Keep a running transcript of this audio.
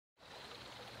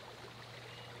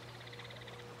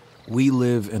We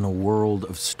live in a world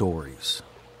of stories.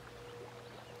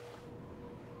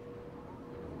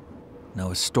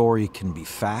 Now, a story can be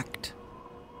fact,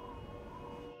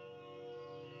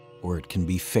 or it can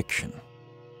be fiction.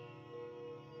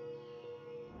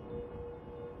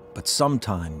 But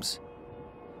sometimes,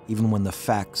 even when the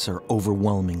facts are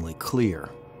overwhelmingly clear,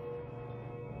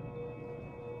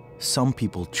 some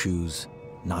people choose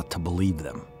not to believe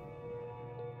them.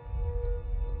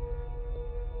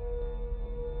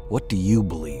 What do you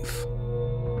believe?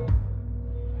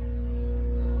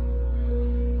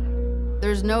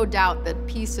 There's no doubt that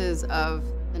pieces of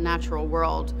the natural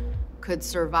world could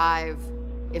survive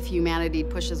if humanity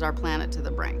pushes our planet to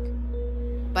the brink.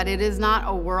 But it is not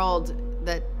a world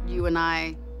that you and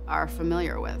I are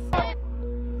familiar with.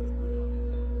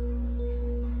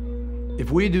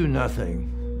 If we do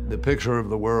nothing, the picture of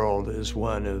the world is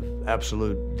one of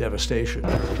absolute devastation.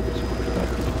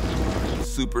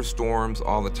 Superstorms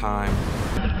all the time,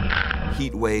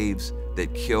 heat waves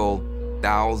that kill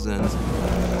thousands.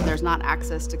 There's not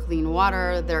access to clean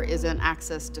water, there isn't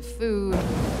access to food.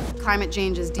 Climate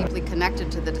change is deeply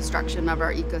connected to the destruction of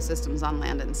our ecosystems on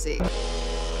land and sea.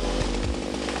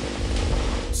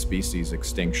 Species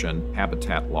extinction,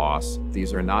 habitat loss,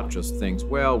 these are not just things,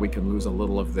 well, we can lose a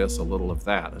little of this, a little of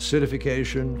that.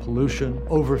 Acidification, pollution,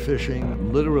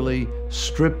 overfishing, literally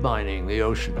strip mining the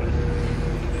ocean.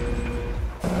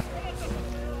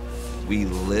 We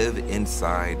live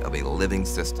inside of a living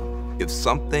system. If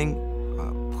something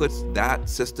puts that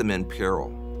system in peril,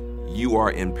 you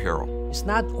are in peril. It's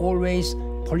not always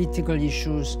political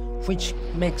issues which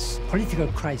makes political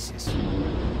crisis.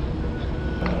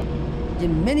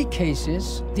 In many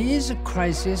cases, these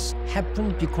crises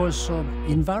happen because of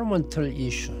environmental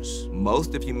issues.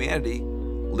 Most of humanity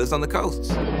lives on the coasts.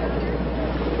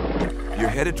 You're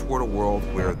headed toward a world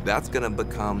where that's going to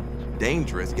become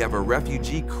dangerous. You have a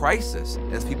refugee crisis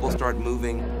as people start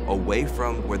moving away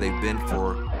from where they've been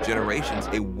for generations.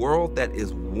 A world that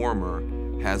is warmer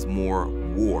has more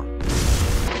war.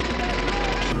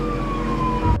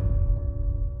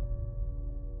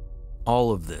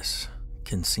 All of this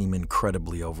can seem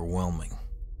incredibly overwhelming.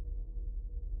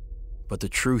 But the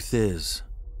truth is,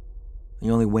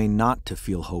 the only way not to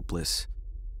feel hopeless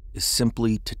is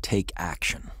simply to take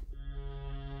action.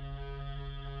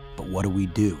 But what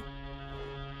do?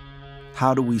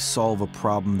 How do we solve a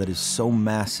problem that is so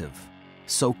massive,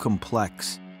 so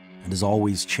complex, and is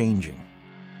always changing?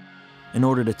 In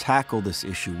order to tackle this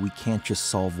issue, we can't just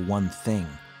solve one thing.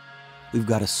 We've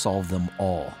got to solve them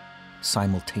all,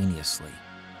 simultaneously.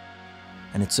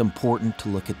 And it's important to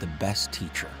look at the best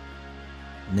teacher,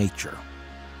 nature.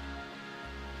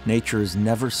 Nature is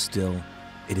never still,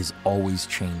 it is always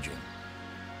changing.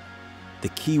 The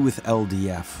key with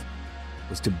LDF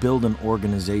was to build an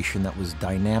organization that was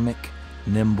dynamic,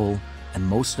 nimble, and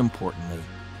most importantly,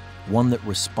 one that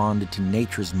responded to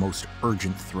nature's most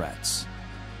urgent threats.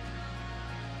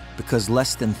 Because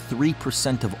less than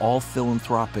 3% of all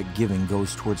philanthropic giving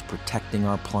goes towards protecting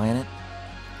our planet,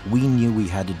 we knew we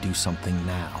had to do something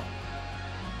now.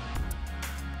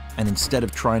 And instead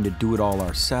of trying to do it all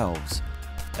ourselves,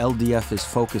 LDF is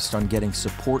focused on getting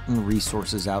support and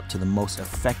resources out to the most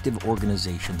effective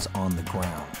organizations on the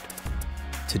ground.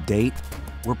 To date,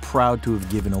 we're proud to have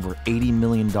given over $80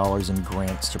 million in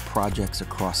grants to projects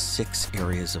across 6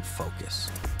 areas of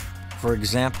focus. For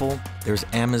example, there's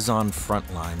Amazon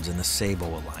Frontlines in the Sabo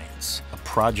Alliance, a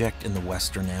project in the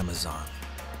Western Amazon.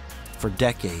 For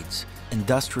decades,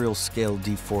 industrial-scale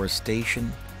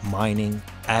deforestation, mining,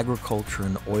 agriculture,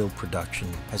 and oil production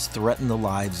has threatened the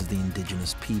lives of the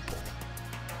indigenous people.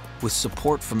 With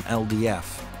support from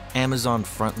LDF, Amazon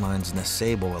Frontlines and the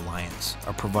Sabo Alliance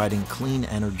are providing clean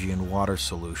energy and water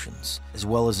solutions, as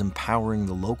well as empowering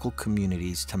the local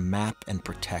communities to map and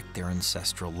protect their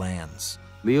ancestral lands.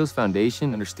 Leo's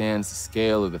foundation understands the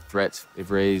scale of the threats. They've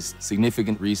raised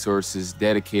significant resources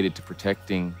dedicated to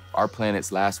protecting our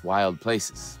planet's last wild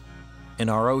places. In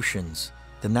our oceans,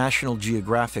 the National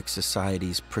Geographic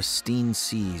Society's Pristine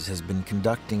Seas has been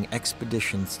conducting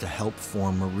expeditions to help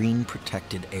form marine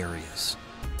protected areas.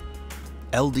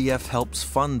 LDF helps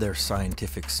fund their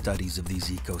scientific studies of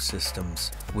these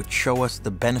ecosystems, which show us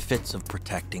the benefits of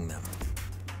protecting them.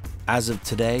 As of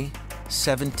today,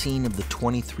 17 of the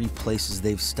 23 places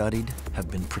they've studied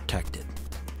have been protected.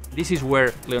 This is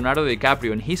where Leonardo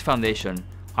DiCaprio and his foundation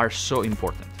are so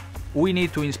important. We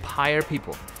need to inspire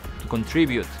people to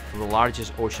contribute to the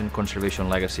largest ocean conservation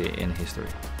legacy in history.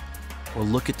 Or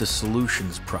look at the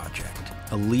Solutions Project,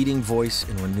 a leading voice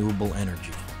in renewable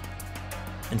energy.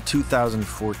 In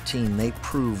 2014, they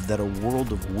proved that a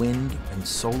world of wind and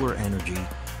solar energy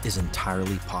is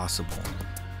entirely possible.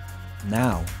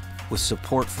 Now, With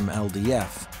support from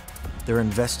LDF, they're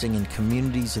investing in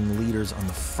communities and leaders on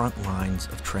the front lines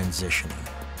of transitioning.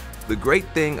 The great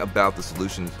thing about the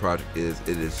Solutions Project is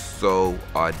it is so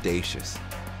audacious.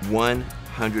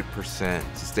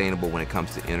 100% sustainable when it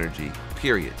comes to energy,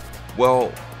 period.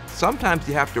 Well, sometimes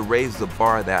you have to raise the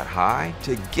bar that high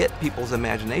to get people's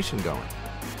imagination going.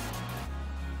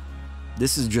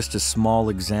 This is just a small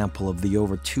example of the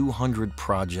over 200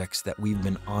 projects that we've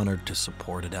been honored to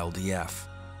support at LDF.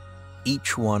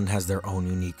 Each one has their own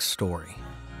unique story,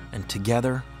 and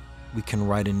together we can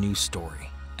write a new story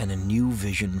and a new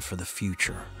vision for the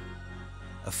future.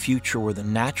 A future where the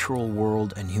natural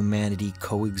world and humanity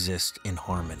coexist in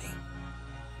harmony.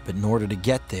 But in order to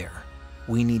get there,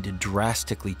 we need to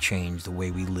drastically change the way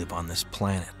we live on this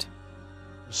planet.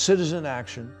 Citizen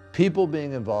action, people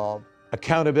being involved,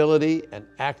 accountability and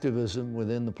activism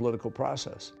within the political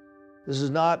process. This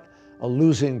is not a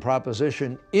losing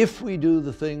proposition if we do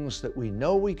the things that we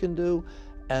know we can do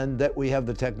and that we have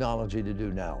the technology to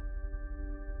do now.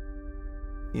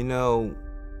 You know,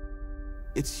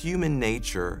 it's human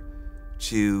nature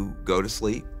to go to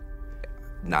sleep,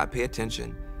 not pay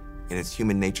attention, and it's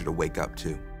human nature to wake up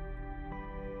too.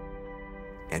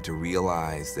 And to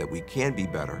realize that we can be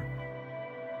better,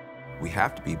 we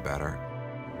have to be better,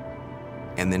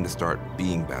 and then to start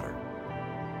being better.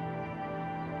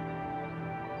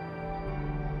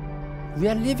 We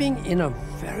are living in a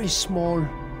very small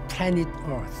planet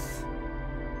Earth.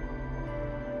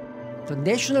 The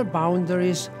national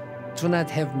boundaries do not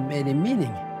have any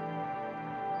meaning.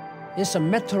 It's a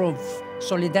matter of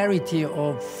solidarity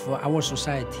of our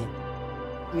society.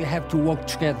 We have to work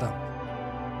together.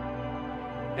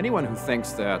 Anyone who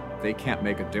thinks that they can't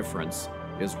make a difference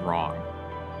is wrong.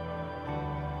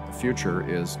 The future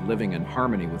is living in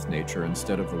harmony with nature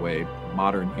instead of the way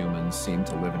modern humans seem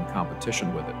to live in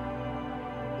competition with it.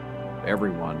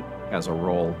 Everyone has a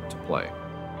role to play.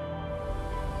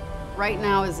 Right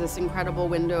now is this incredible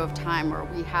window of time where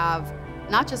we have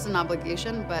not just an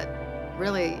obligation, but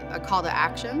really a call to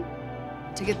action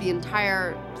to get the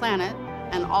entire planet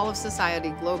and all of society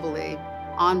globally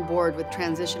on board with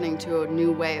transitioning to a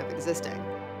new way of existing.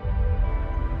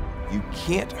 You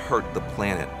can't hurt the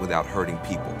planet without hurting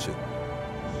people too.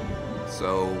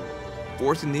 So,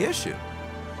 forcing the issue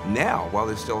now, while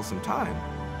there's still some time,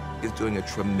 is doing a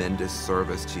tremendous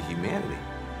service to humanity.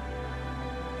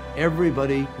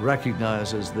 Everybody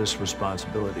recognizes this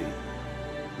responsibility.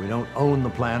 We don't own the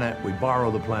planet, we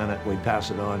borrow the planet, we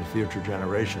pass it on to future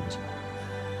generations.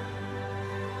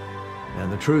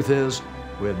 And the truth is,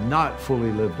 we have not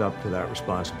fully lived up to that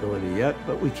responsibility yet,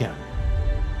 but we can.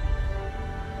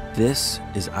 This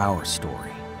is our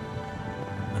story,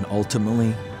 and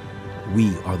ultimately,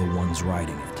 we are the ones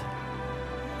writing it.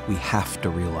 We have to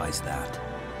realize that.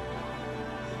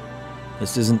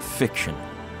 This isn't fiction.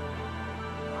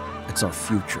 It's our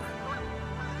future.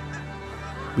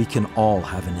 We can all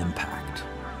have an impact.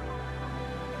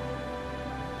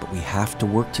 But we have to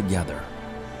work together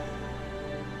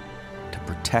to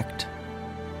protect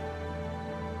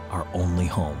our only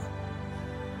home.